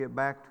Get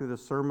back to the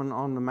Sermon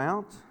on the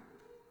Mount.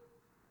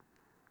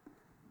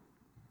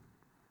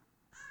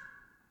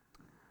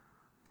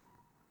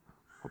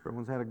 Hope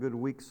everyone's had a good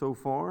week so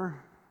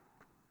far.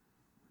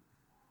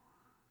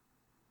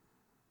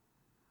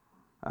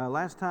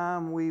 Last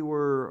time we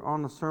were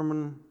on the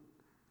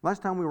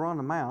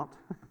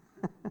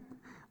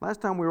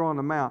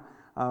Mount,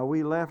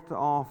 we left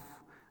off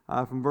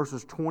from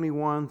verses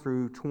 21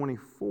 through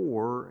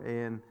 24,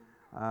 and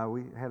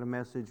we had a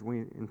message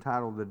we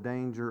entitled "The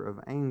Danger of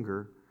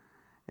Anger."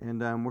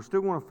 And we're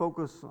still going to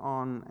focus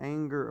on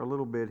anger a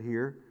little bit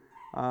here.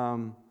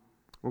 We're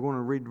going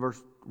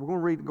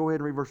to go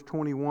ahead and read verse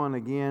 21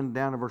 again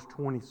down to verse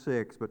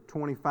 26. But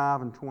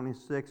 25 and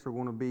 26 are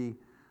going to be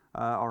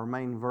our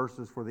main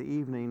verses for the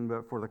evening.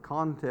 But for the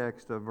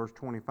context of verse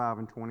 25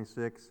 and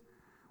 26,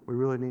 we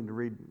really need to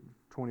read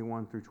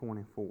 21 through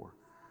 24.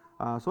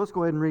 So let's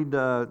go ahead and read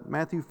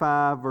Matthew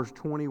 5, verse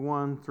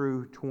 21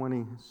 through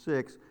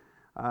 26.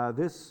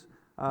 This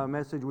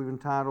message we've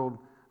entitled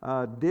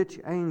 "Ditch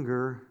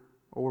Anger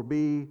or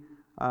Be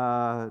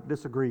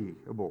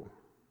Disagreeable."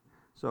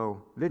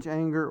 So, ditch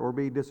anger or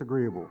be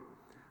disagreeable.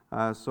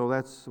 So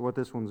that's what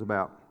this one's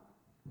about.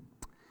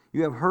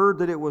 "You have heard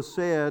that it was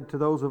said to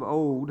those of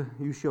old,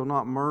 you shall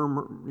not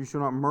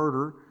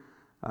murder,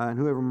 and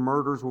whoever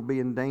murders will be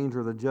in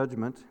danger of the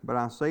judgment. But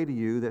I say to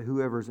you that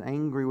whoever is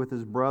angry with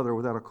his brother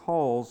without a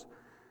cause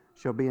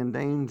shall be in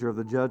danger of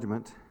the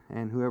judgment.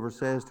 And whoever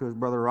says to his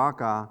brother,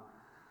 Raca,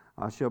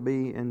 shall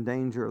be in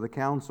danger of the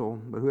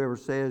council. But whoever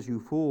says, you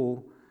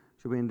fool,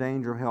 shall be in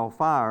danger of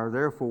hellfire.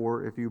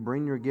 Therefore, if you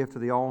bring your gift to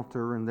the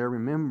altar and there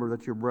remember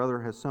that your brother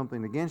has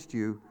something against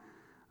you,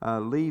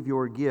 leave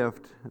your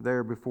gift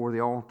there before the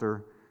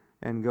altar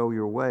and go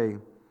your way.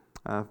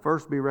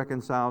 First be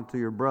reconciled to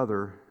your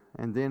brother,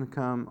 and then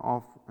come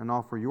off and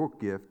offer your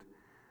gift.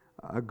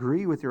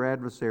 Agree with your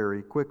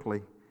adversary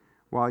quickly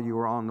while you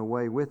are on the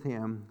way with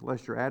him,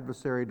 lest your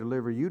adversary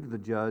deliver you to the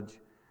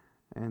judge,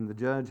 and the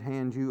judge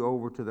hands you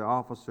over to the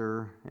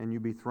officer, and you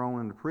be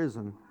thrown into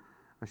prison.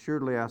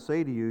 Assuredly, I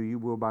say to you, you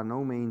will by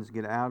no means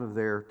get out of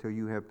there till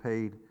you have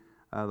paid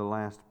the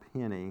last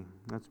penny."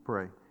 Let's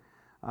pray.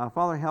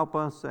 Father, help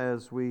us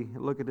as we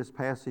look at this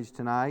passage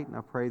tonight, and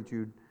I pray that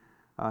you'd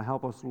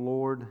help us,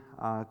 Lord,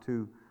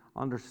 to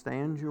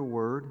understand your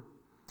word.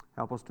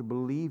 Help us to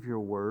believe your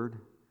word.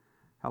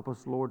 Help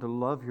us, Lord, to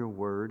love your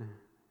word.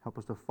 Help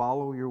us to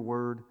follow your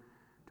word,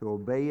 to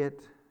obey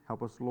it.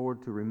 Help us,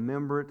 Lord, to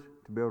remember it,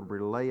 to be able to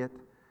relay it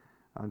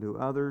to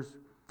others.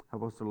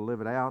 Help us to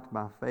live it out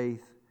by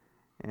faith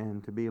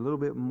and to be a little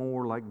bit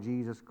more like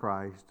Jesus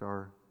Christ,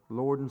 our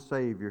Lord and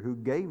Savior, who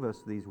gave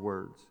us these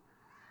words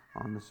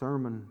on the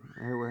sermon,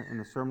 in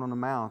the Sermon on the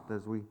Mount,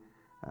 as we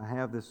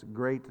have this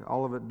great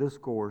Olivet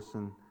Discourse,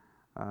 and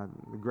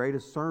the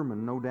greatest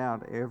sermon, no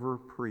doubt, ever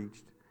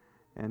preached.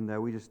 And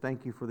we just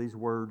thank you for these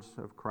words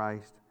of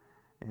Christ,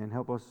 and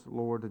help us,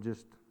 Lord, to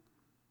just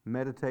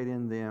meditate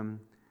in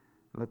them.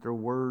 Let their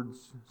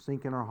words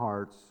sink in our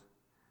hearts,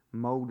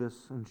 mold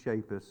us and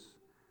shape us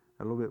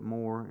a little bit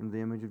more in the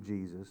image of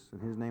Jesus. In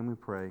his name we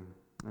pray,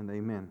 and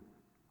amen.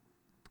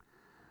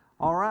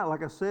 All right,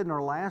 like I said, in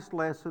our last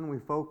lesson, we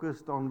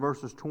focused on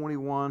verses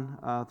 21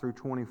 through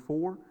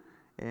 24,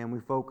 and we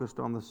focused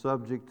on the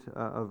subject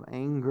of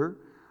anger.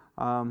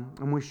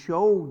 And we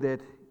showed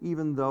that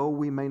even though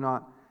we may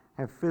not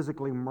have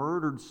physically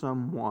murdered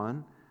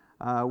someone,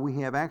 we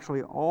have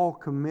actually all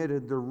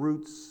committed the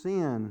root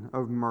sin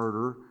of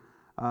murder,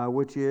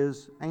 which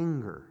is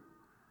anger.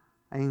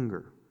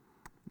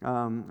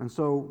 And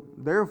so,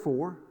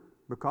 therefore,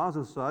 because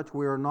of such,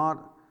 we are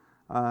not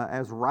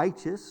as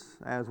righteous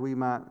as we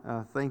might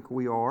think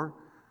we are.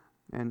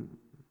 And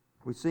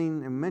we've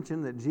seen and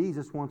mentioned that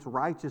Jesus wants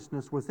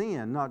righteousness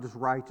within, not just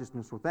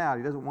righteousness without.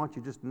 He doesn't want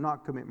you just to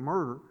not commit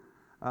murder,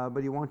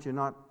 but He wants you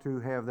not to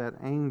have that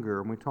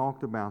anger. And we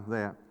talked about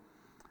that.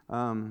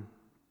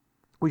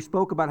 We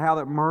spoke about how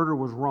that murder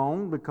was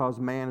wrong because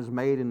man is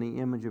made in the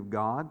image of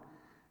God.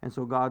 And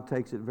so God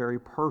takes it very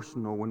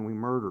personal when we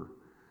murder.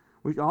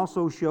 We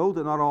also showed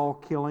that not all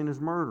killing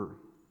is murder.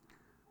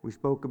 We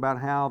spoke about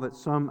how that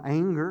some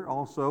anger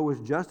also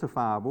is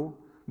justifiable,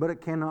 but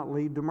it cannot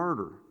lead to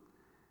murder.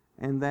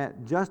 And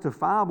that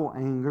justifiable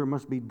anger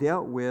must be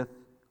dealt with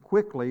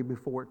quickly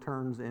before it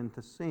turns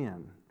into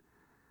sin.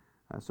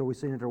 So we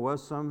see that there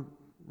was some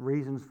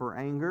reasons for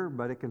anger,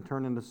 but it can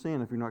turn into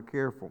sin if you're not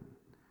careful.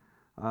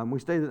 We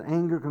stated that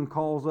anger can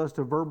cause us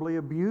to verbally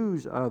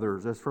abuse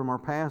others. That's from our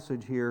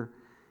passage here.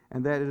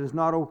 And that it is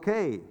not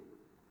okay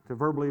to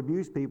verbally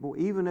abuse people,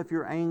 even if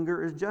your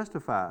anger is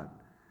justified.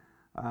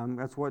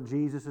 That's what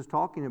Jesus is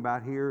talking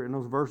about here in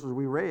those verses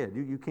we read.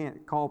 You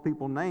can't call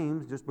people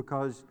names just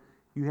because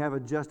you have a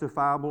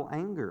justifiable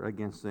anger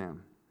against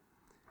them.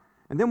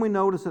 And then we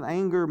notice that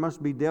anger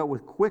must be dealt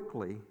with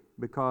quickly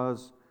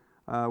because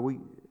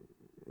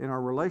in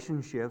our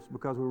relationships,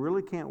 because we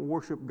really can't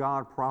worship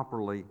God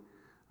properly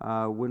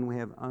when we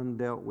have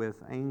undealt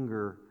with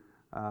anger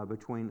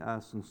between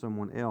us and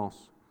someone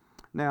else.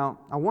 Now,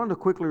 I wanted to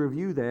quickly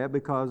review that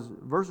because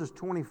verses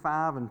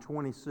 25 and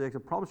 26, I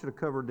probably should have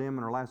covered them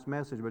in our last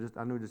message, but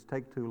I knew it would just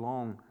take too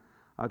long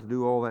to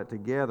do all that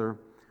together.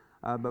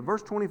 But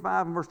verse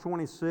 25 and verse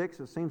 26,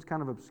 it seems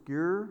kind of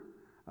obscure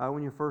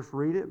when you first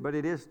read it, but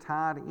it is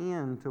tied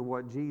in to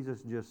what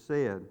Jesus just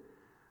said.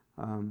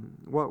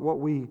 What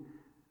we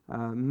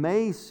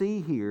may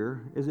see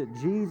here is that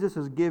Jesus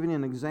is giving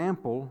an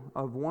example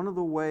of one of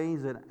the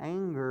ways that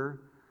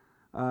anger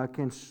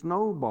can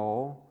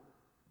snowball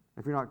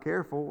if you're not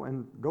careful,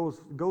 and go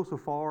so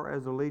far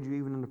as to lead you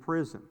even into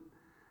prison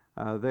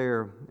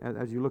there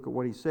as you look at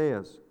what he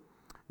says.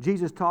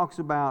 Jesus talks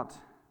about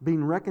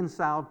being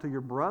reconciled to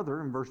your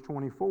brother in verse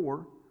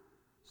 24.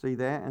 See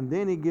that? And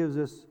then he gives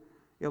us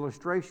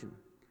illustration.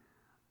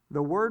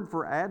 The word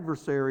for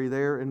adversary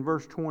there in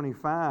verse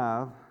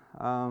 25,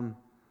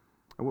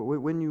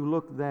 when you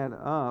look that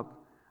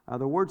up,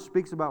 the word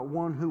speaks about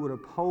one who would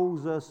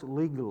oppose us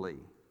legally.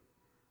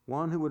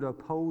 One who would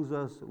oppose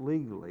us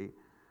legally.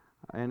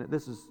 And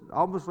this is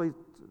obviously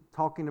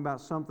talking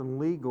about something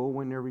legal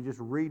whenever you just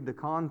read the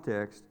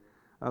context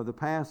of the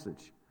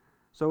passage.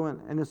 So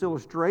in this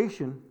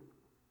illustration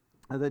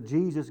that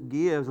Jesus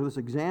gives, or this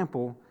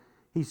example,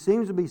 he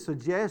seems to be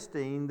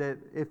suggesting that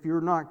if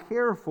you're not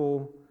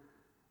careful,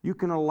 you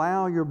can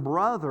allow your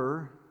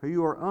brother, who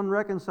you are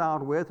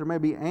unreconciled with or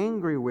maybe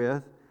angry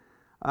with,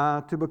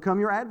 to become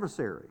your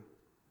adversary.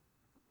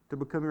 To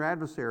become your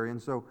adversary.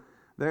 And so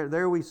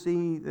there we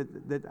see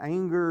that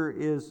anger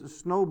is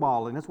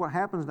snowballing. That's what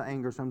happens to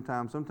anger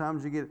sometimes.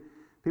 Sometimes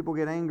people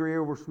get angry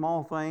over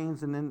small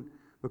things, and then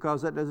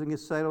because that doesn't get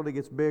settled, it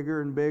gets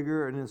bigger and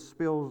bigger, and it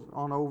spills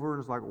on over,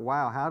 and it's like,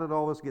 wow, how did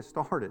all this get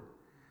started?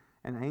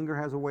 And anger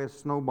has a way of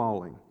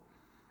snowballing.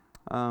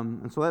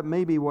 And so that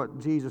may be what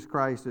Jesus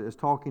Christ is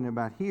talking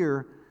about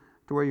here,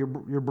 to where your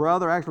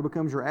brother actually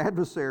becomes your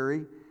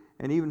adversary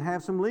and even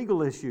have some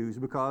legal issues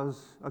because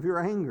of your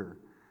anger.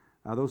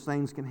 Those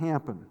things can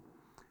happen.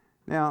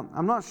 Now,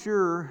 I'm not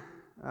sure,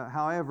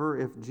 however,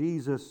 if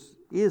Jesus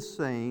is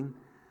saying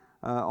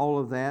all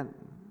of that,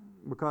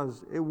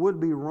 because it would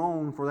be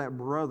wrong for that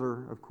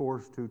brother, of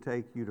course, to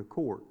take you to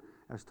court,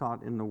 as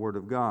taught in the Word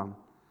of God.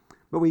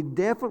 But we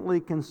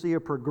definitely can see a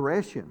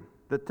progression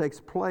that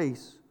takes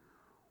place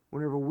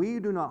whenever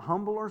we do not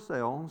humble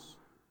ourselves,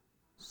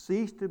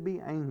 cease to be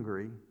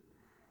angry,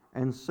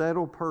 and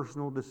settle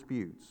personal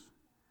disputes.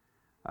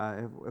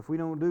 If we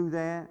don't do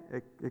that,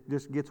 it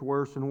just gets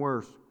worse and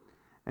worse.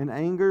 And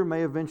anger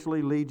may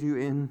eventually lead you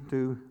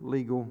into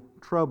legal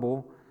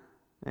trouble,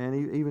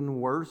 and even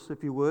worse,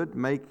 if you would,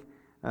 make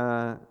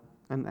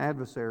an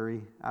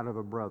adversary out of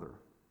a brother.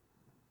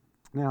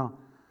 Now,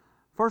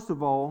 first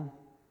of all,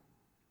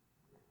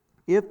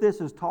 if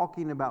this is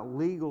talking about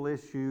legal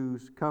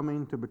issues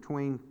coming to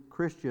between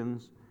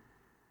Christians,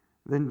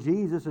 then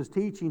Jesus is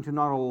teaching to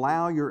not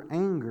allow your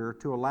anger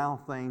to allow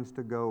things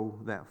to go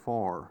that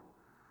far,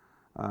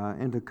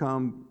 and to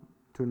come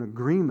to an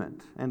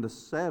agreement and to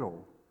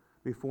settle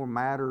before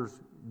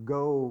matters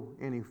go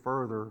any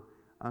further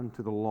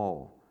unto the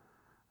law.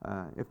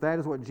 If that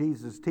is what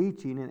Jesus is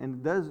teaching, and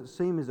it does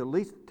seem as at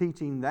least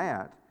teaching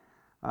that,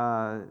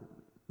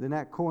 then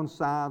that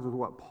coincides with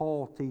what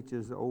Paul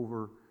teaches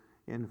over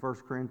in 1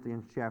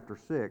 Corinthians chapter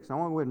 6. I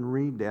want to go ahead and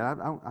read that.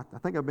 I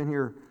think I've been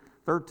here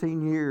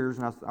 13 years,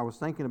 and I was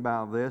thinking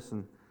about this,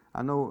 and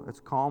I know it's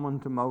common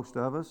to most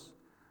of us,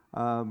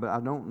 but I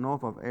don't know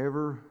if I've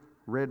ever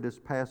read this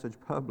passage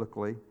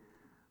publicly,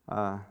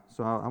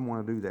 so I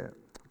want to do that.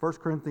 1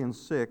 Corinthians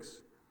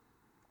 6,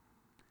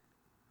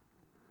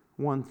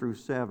 1 through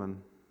 7.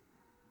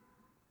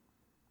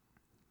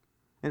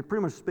 And it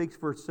pretty much speaks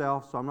for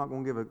itself, so I'm not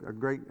going to give a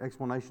great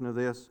explanation of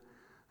this,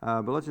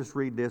 but let's just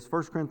read this.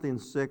 1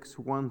 Corinthians 6,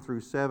 1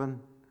 through 7.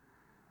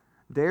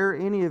 Dare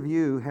any of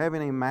you,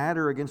 having a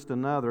matter against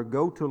another,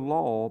 go to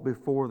law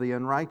before the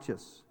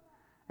unrighteous,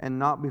 and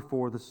not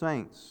before the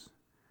saints?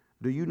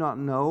 Do you not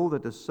know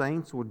that the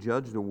saints will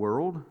judge the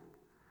world?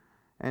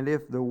 And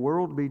if the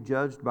world be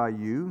judged by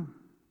you,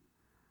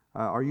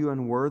 are you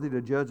unworthy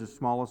to judge the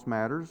smallest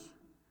matters?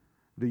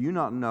 Do you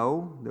not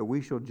know that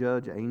we shall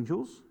judge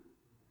angels?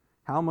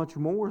 How much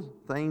more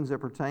things that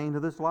pertain to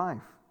this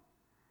life?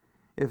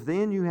 If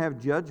then you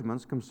have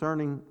judgments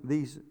concerning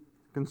things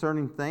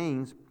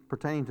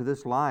pertaining to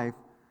this life,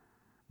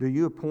 do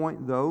you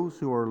appoint those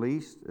who are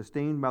least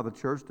esteemed by the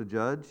church to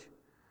judge?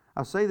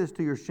 I say this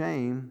to your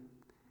shame.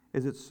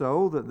 Is it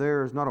so that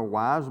there is not a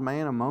wise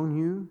man among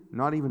you,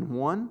 not even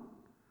one,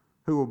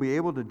 who will be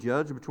able to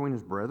judge between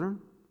his brethren?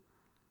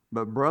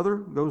 But brother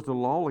goes to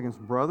law against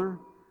brother,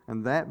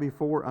 and that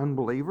before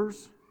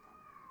unbelievers?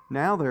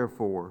 Now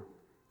therefore,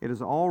 it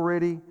is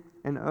already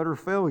an utter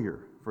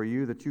failure for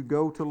you that you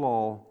go to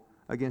law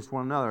against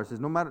one another. It says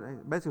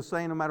basically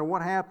saying no matter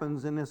what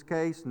happens in this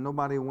case,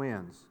 nobody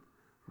wins,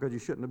 because you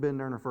shouldn't have been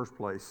there in the first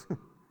place.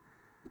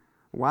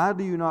 Why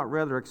do you not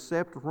rather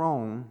accept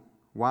wrong?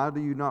 Why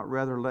do you not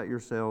rather let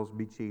yourselves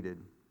be cheated?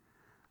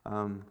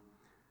 And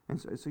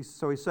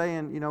so he's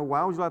saying,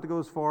 why would you like to go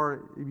as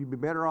far? You'd be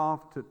better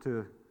off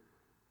to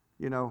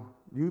you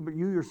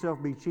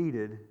yourself be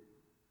cheated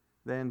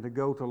than to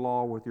go to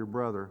law with your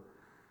brother.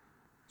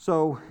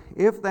 So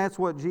if that's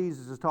what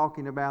Jesus is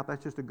talking about,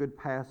 that's just a good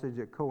passage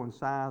that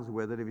coincides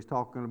with it. If he's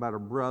talking about a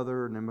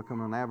brother and then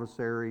becoming an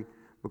adversary,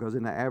 because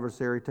then the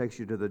adversary takes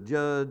you to the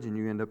judge and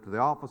you end up to the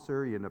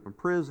officer, you end up in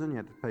prison, you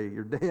have to pay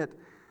your debt.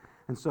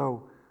 And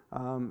so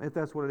if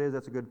that's what it is,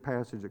 that's a good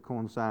passage that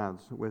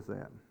coincides with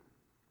that.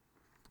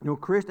 You know,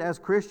 as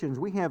Christians,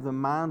 we have the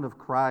mind of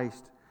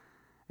Christ,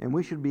 and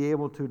we should be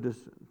able to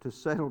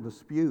settle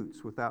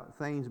disputes without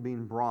things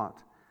being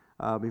brought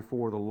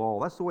before the law.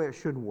 That's the way it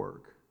should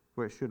work.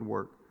 The way it should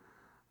work.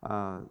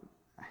 To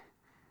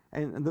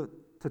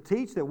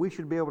teach that we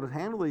should be able to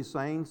handle these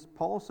things,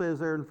 Paul says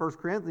there in 1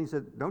 Corinthians, he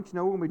said, don't you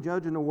know we're going to be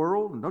judging the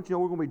world? And don't you know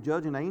we're going to be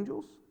judging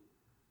angels?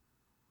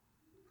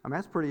 I mean,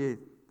 that's pretty...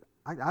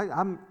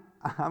 I'm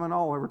in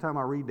awe every time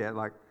I read that.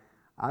 Like,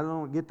 I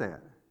don't get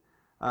that.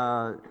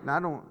 I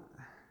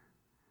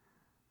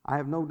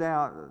have no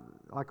doubt,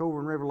 like over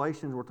in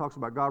Revelations where it talks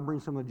about God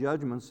brings some of the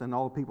judgments and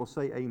all the people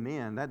say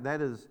amen. That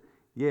is,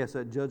 yes,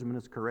 that judgment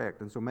is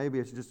correct. And so maybe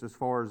it's just as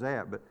far as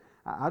that, but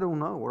I don't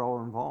know what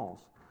all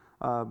involves.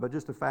 But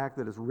just the fact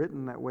that it's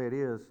written that way it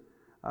is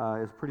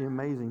pretty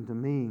amazing to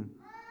me.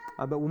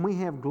 But when we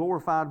have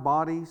glorified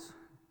bodies,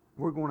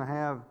 we're going to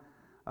have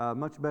a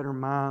much better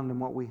mind than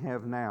what we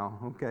have now.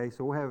 Okay,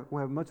 so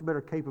we'll have much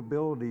better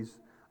capabilities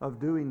of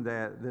doing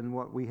that than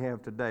what we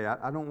have today.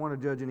 I don't want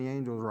to judge any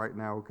angels right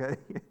now, okay?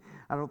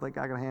 I don't think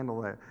I can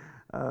handle that.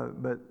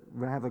 But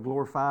when I have a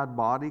glorified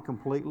body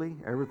completely,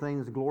 everything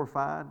is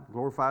glorified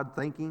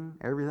thinking,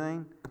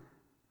 everything,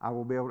 I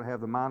will be able to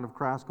have the mind of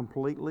Christ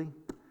completely,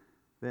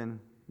 then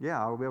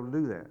yeah, I will be able to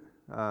do that.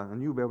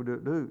 And you'll be able to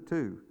do it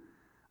too.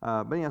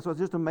 But yeah, so it's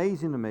just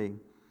amazing to me.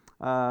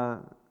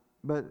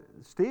 But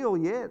still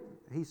yet,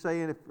 he's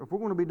saying if we're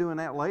going to be doing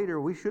that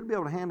later, we should be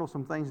able to handle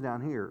some things down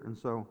here. And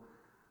so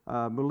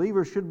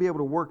believers should be able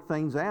to work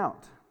things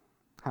out.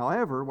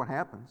 However, what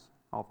happens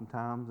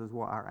oftentimes is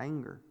our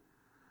anger.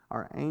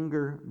 Our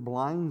anger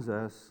blinds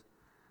us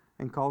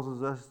and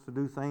causes us to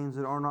do things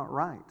that are not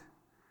right.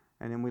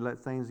 And then we let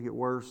things get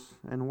worse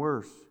and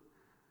worse,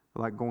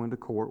 like going to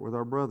court with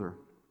our brother.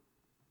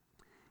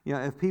 You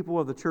know, if people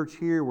of the church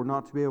here were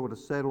not to be able to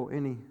settle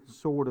any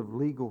sort of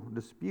legal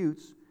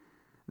disputes,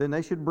 then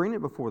they should bring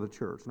it before the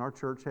church. And our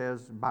church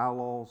has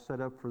bylaws set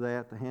up for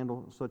that to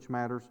handle such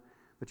matters.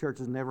 The church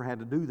has never had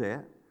to do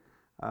that,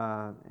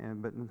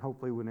 but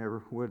hopefully we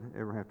never would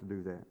ever have to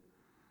do that.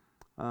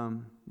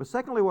 But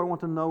secondly, what I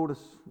want to notice,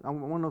 I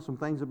want to know some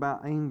things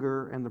about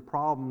anger and the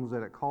problems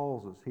that it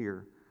causes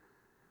here.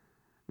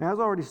 Now, as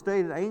I already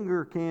stated,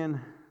 anger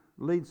can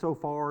lead so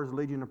far as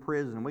lead you into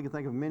prison. We can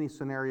think of many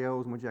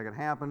scenarios in which that could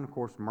happen. Of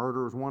course,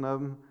 murder is one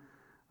of them.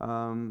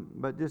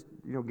 But just,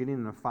 getting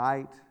in a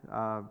fight,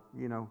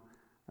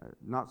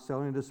 not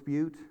settling a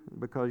dispute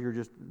because you're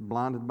just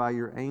blinded by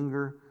your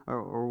anger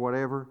or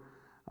whatever.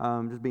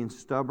 Just being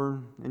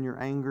stubborn in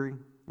your anger.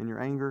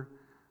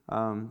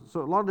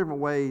 So a lot of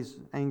different ways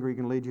anger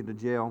can lead you to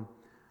jail.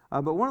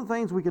 But one of the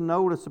things we can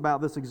notice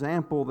about this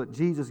example that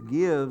Jesus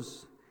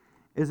gives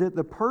is that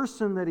the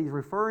person that he's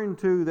referring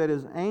to that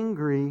is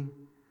angry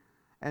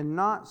and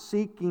not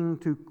seeking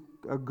to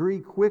agree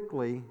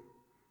quickly,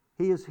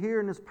 he is here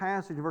in this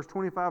passage, verse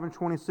 25 and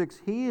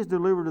 26, he is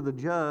delivered to the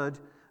judge,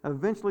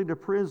 eventually to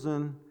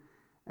prison,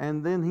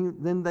 and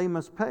then they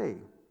must pay.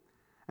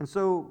 And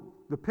so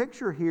the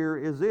picture here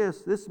is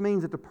this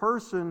means that the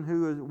person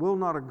who will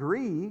not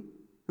agree,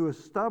 who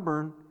is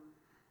stubborn,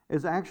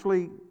 is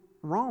actually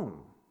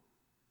wrong.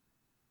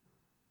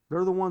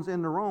 They're the ones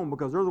in the wrong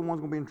because they're the ones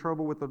going to be in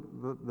trouble with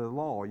the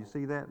law. You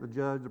see that? The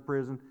judge, the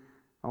prison,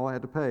 all they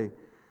had to pay.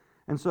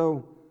 And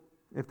so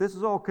if this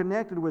is all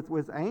connected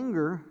with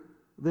anger,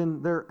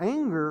 then their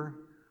anger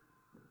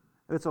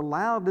that's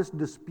allowed this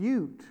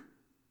dispute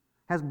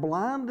has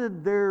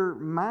blinded their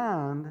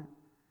mind,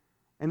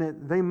 and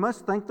that they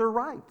must think they're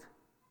right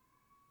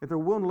if they're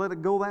willing to let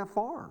it go that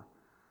far.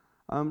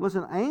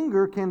 Listen,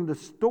 anger can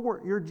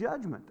distort your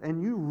judgment,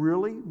 and you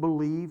really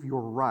believe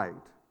you're right.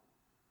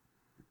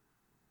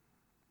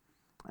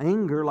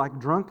 Anger, like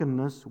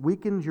drunkenness,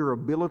 weakens your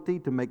ability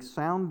to make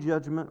sound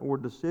judgment or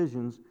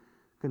decisions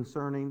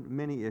concerning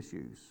many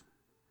issues.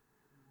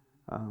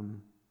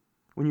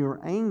 When you are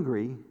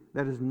angry,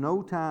 that is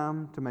no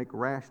time to make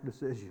rash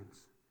decisions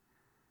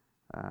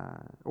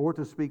or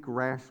to speak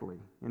rashly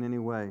in any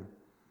way.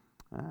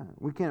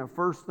 We can at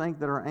first think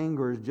that our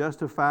anger is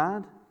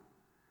justified,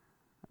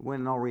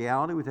 when in all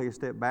reality we take a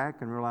step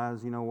back and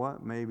realize, you know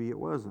what, maybe it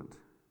wasn't.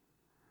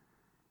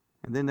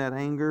 And then that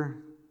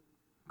anger,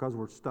 because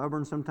we're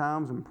stubborn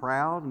sometimes and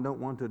proud and don't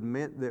want to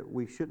admit that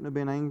we shouldn't have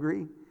been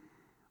angry,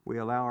 we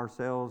allow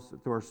ourselves,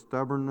 through our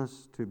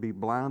stubbornness, to be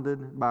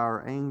blinded by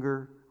our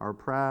anger, our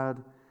pride,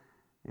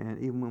 and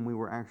even when we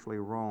were actually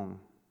wrong.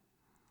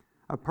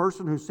 A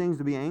person who seems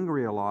to be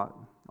angry a lot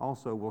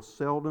also will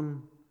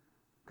seldom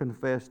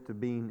confess to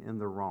being in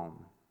the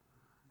wrong.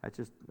 That's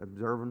just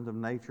observance of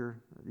nature.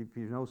 If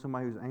you know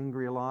somebody who's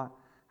angry a lot,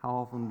 how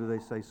often do they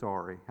say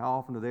sorry? How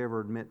often do they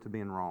ever admit to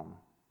being wrong?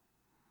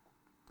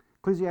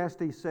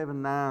 Ecclesiastes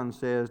 7:9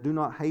 says, "Do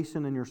not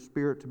hasten in your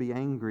spirit to be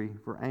angry,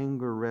 for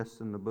anger rests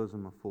in the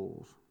bosom of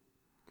fools."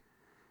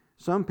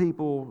 Some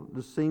people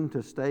just seem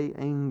to stay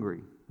angry.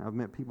 I've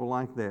met people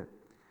like that,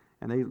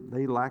 and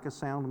they lack a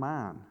sound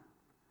mind.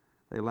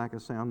 They lack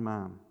a sound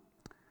mind.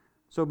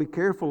 So be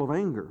careful of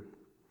anger.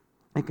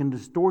 It can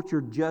distort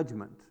your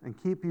judgment and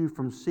keep you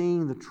from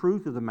seeing the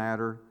truth of the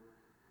matter,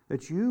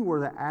 that you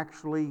were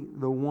actually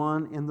the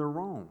one in the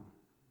wrong.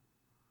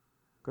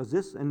 Because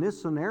in this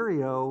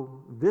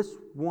scenario, this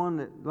one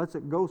that lets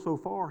it go so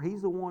far,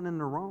 he's the one in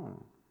the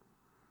wrong.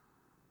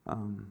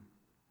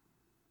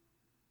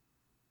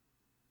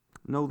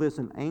 Know this: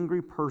 an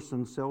angry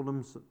person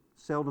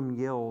seldom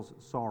yells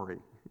sorry,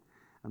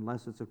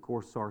 unless it's, of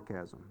course,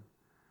 sarcasm.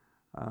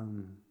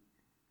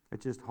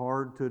 It's just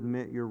hard to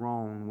admit you're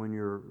wrong when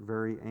you're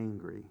very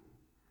angry,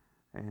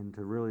 and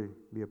to really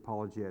be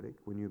apologetic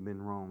when you've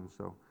been wrong.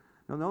 So,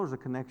 no, there's a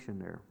connection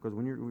there, because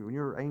when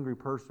you're an angry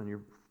person,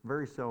 you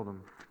very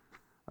seldom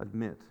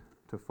admit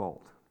to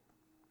fault.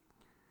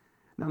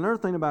 Now, another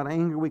thing about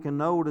anger we can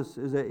notice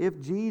is that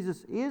if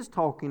Jesus is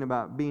talking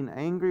about being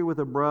angry with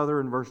a brother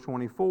in verse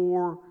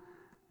 24,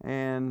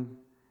 and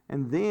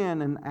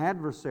then an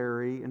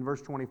adversary in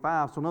verse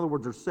 25, so in other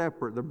words, they're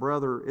separate. The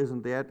brother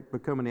isn't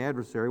becoming the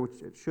adversary,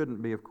 which it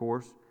shouldn't be, of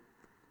course.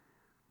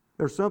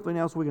 There's something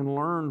else we can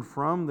learn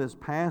from this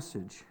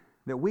passage,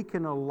 that we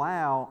can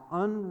allow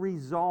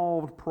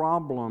unresolved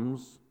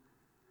problems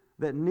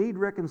that need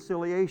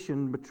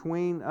reconciliation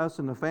between us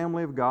and the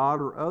family of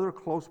God or other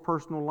close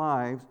personal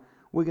lives.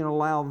 We can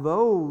allow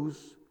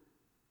those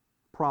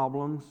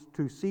problems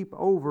to seep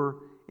over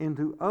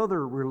into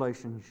other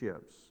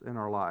relationships in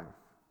our life.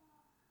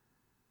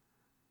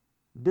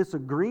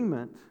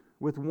 Disagreement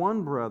with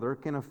one brother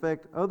can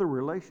affect other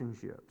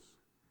relationships.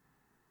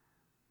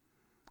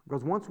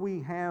 Because once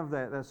we have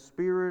that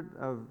spirit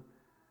of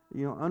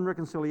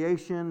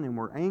unreconciliation, and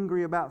we're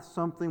angry about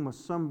something with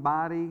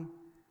somebody,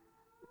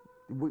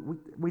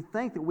 we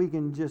think that we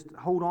can just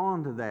hold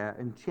on to that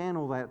and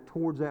channel that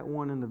towards that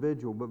one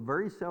individual, but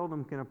very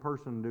seldom can a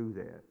person do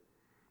that.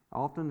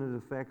 Often it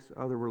affects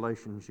other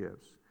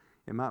relationships.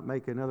 It might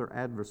make another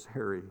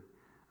adversary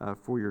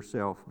for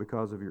yourself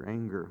because of your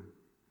anger.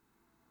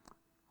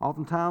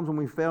 Oftentimes when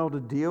we fail to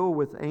deal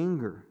with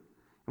anger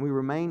and we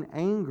remain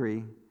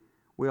angry,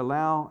 we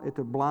allow it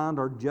to blind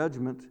our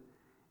judgment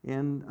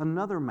in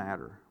another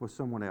matter with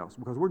someone else,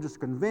 because we're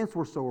just convinced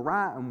we're so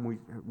right, and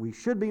we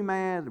should be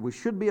mad, we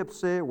should be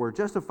upset, we're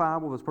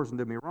justifiable, this person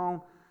did me wrong.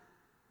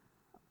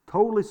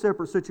 Totally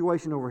separate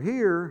situation over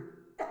here,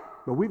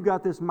 but we've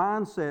got this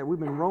mindset, we've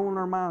been rolling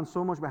our minds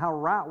so much about how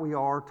right we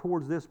are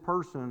towards this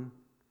person,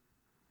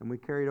 and we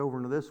carry it over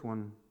into this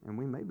one, and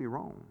we may be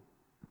wrong.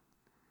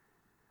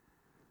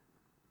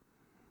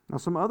 Now,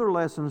 some other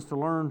lessons to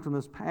learn from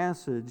this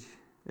passage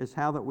is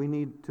how that we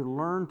need to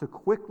learn to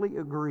quickly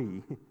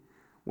agree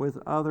with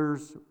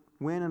others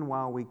when and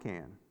while we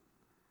can.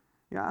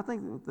 I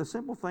think the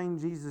simple thing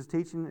Jesus is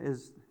teaching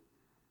is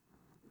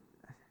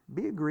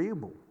be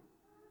agreeable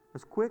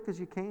as quick as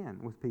you can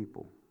with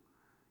people.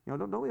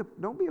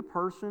 Don't be a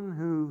person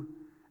who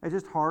is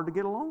just hard to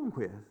get along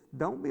with.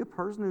 Don't be a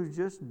person who's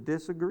just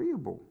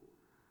disagreeable.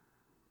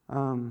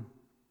 Do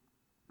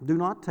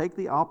not take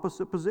the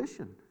opposite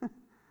position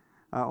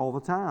all the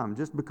time,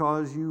 just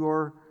because you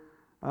are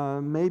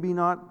maybe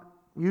not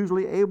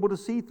usually able to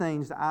see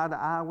things eye to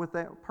eye with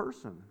that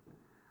person.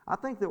 I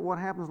think that what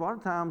happens a lot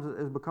of times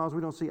is because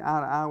we don't see eye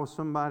to eye with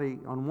somebody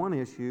on one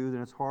issue,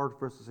 then it's hard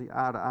for us to see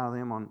eye to eye with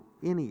them on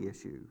any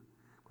issue,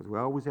 because we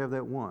always have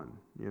that one,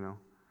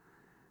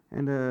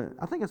 And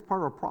I think it's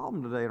part of our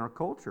problem today in our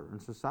culture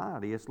and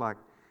society. It's like,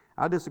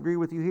 I disagree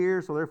with you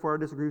here, so therefore I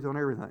disagree with you on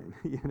everything,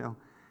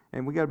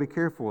 And we got to be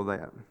careful of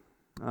that.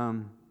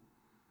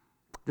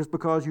 Just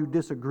because you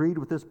disagreed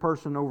with this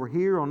person over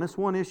here on this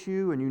one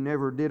issue and you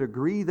never did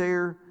agree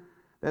there,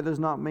 that does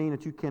not mean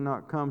that you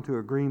cannot come to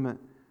agreement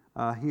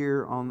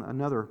here on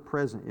another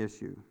present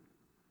issue.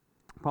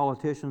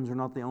 Politicians are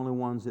not the only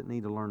ones that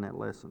need to learn that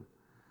lesson.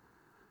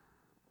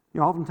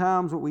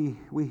 Oftentimes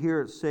we hear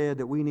it said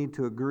that we need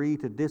to agree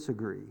to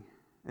disagree,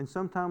 and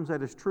sometimes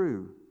that is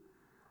true.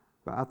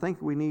 But I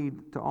think we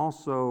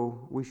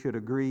should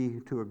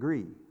agree to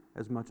agree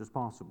as much as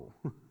possible.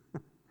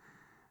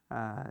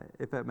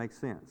 If that makes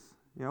sense.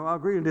 I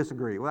agree to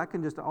disagree. Well, that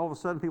can just, all of a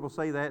sudden people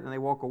say that and they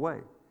walk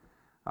away.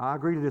 I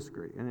agree to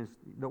disagree, and you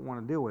don't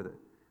want to deal with it.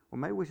 Well,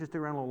 maybe we should stay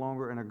around a little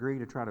longer and agree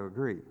to try to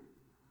agree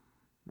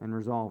and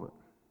resolve it.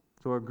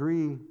 So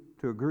agree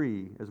to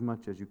agree as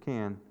much as you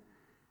can,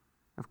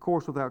 of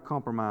course without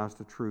compromise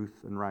to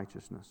truth and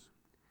righteousness.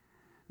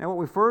 Now, what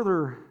we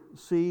further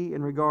see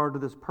in regard to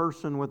this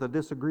person with a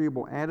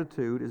disagreeable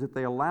attitude is that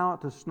they allow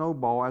it to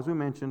snowball, as we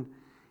mentioned,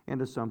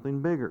 into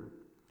something bigger.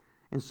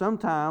 And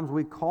sometimes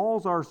we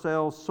cause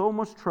ourselves so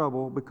much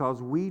trouble because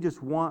we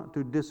just want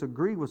to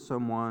disagree with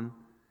someone,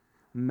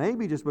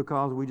 maybe just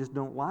because we just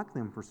don't like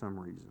them for some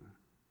reason.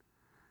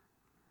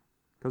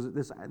 Because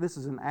this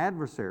is an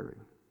adversary.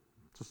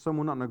 So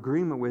someone not in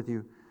agreement with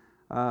you.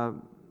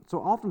 So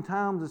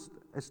oftentimes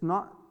it's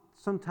not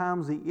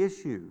sometimes the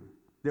issue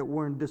that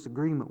we're in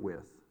disagreement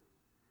with.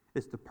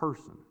 It's the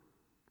person.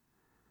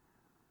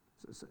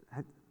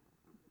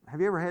 have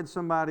you ever had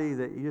somebody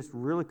that you just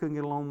really couldn't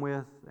get along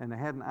with, and they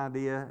had an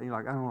idea, and you're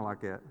like, I don't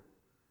like that.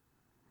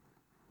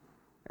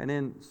 And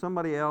then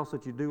somebody else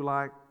that you do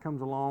like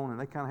comes along, and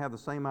they kind of have the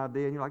same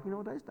idea, and you're like, you know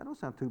what, that don't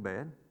sound too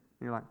bad. And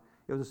you're like,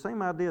 it was the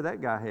same idea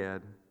that guy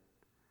had,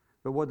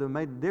 but what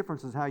made the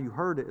difference is how you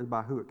heard it is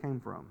by who it came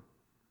from.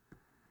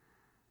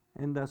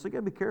 And so you got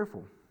to be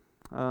careful.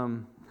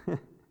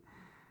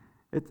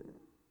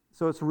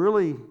 So it's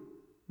really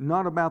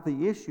not about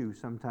the issue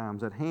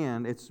sometimes at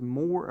hand. It's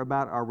more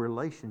about our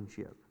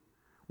relationship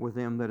with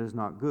them that is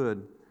not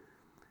good.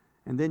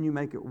 And then you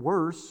make it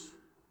worse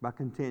by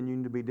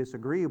continuing to be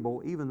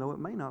disagreeable, even though it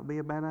may not be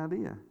a bad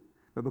idea.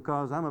 But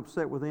because I'm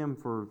upset with them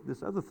for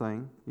this other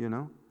thing,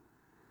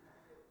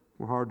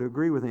 we're hard to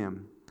agree with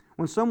him.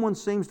 When someone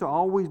seems to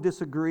always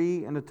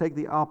disagree and to take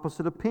the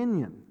opposite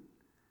opinion.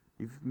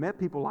 You've met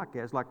people like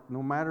that. It's like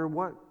no matter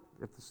what,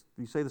 if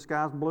you say the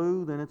sky's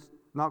blue, then it's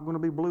not going to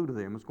be blue to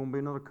them. It's going to be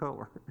another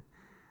color.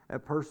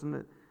 That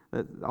person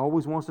that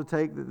always wants to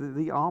take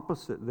the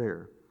opposite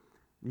there.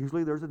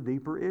 Usually there's a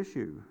deeper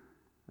issue.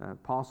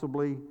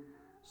 Possibly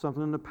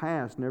something in the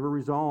past never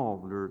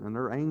resolved, and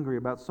they're angry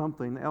about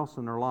something else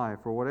in their life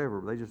or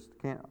whatever. They just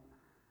can't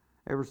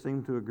ever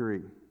seem to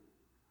agree.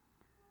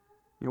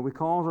 We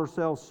cause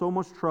ourselves so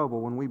much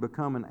trouble when we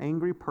become an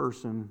angry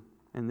person,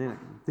 and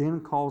then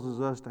causes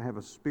us to have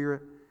a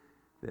spirit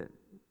that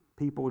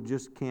people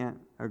just can't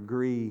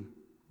agree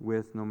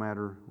with no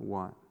matter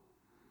what.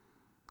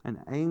 An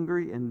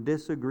angry and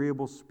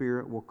disagreeable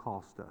spirit will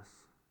cost us.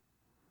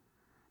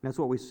 And that's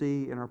what we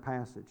see in our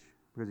passage.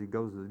 Because he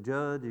goes to the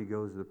judge, he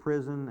goes to the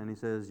prison, and he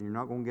says, you're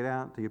not going to get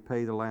out until you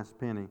pay the last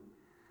penny.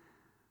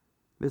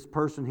 This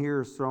person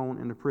here is thrown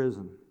into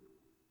prison.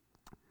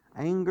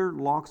 Anger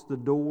locks the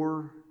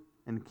door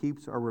and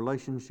keeps our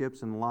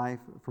relationships in life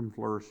from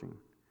flourishing.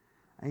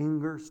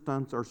 Anger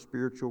stunts our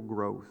spiritual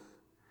growth,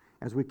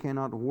 as we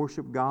cannot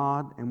worship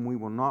God, and we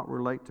will not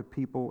relate to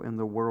people in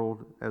the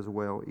world as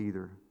well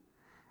either.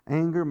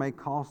 Anger may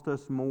cost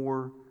us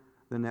more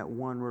than that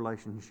one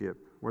relationship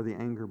where the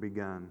anger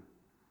began.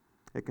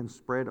 It can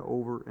spread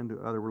over into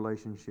other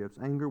relationships.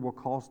 Anger will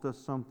cost us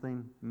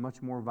something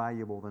much more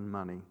valuable than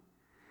money.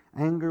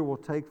 Anger will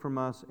take from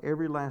us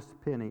every last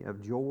penny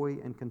of joy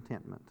and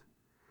contentment.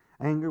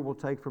 Anger will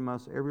take from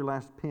us every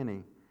last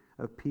penny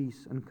of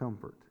peace and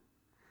comfort.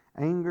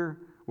 Anger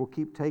will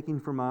keep taking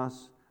from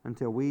us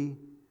until we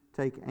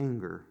take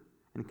anger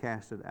and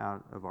cast it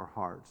out of our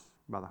hearts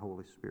by the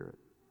Holy Spirit.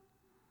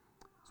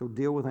 So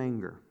deal with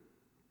anger.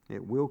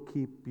 It will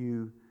keep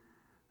you,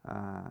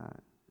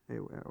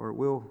 it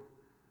will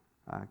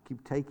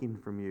keep taking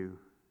from you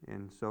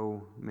in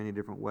so many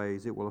different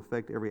ways. It will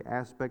affect every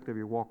aspect of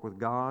your walk with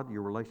God,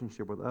 your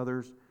relationship with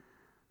others,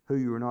 who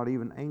you are not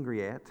even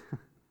angry at.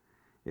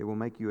 It will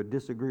make you a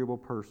disagreeable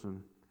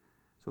person.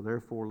 So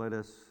therefore, let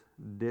us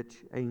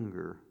ditch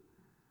anger,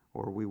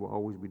 or we will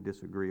always be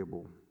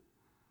disagreeable.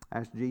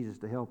 Ask Jesus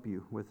to help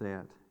you with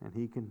that, and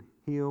He can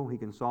heal, He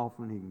can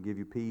soften, He can give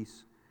you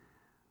peace,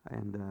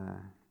 and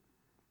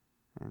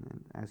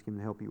ask Him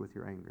to help you with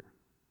your anger.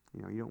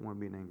 You don't want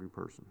to be an angry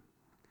person.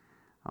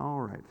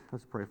 All right,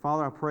 let's pray.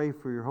 Father, I pray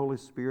for your Holy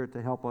Spirit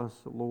to help us,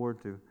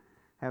 Lord, to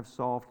have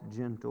soft,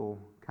 gentle,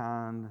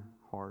 kind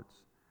hearts.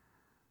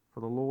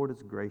 For the Lord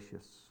is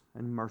gracious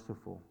and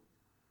merciful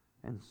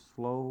and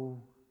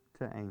slow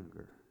to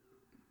anger.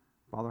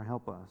 Father,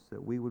 help us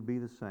that we would be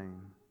the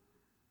same,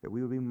 that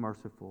we would be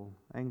merciful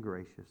and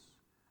gracious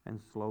and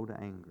slow to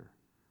anger.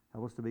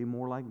 Help us to be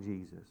more like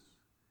Jesus.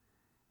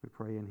 We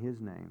pray in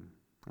His name,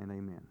 and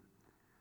amen.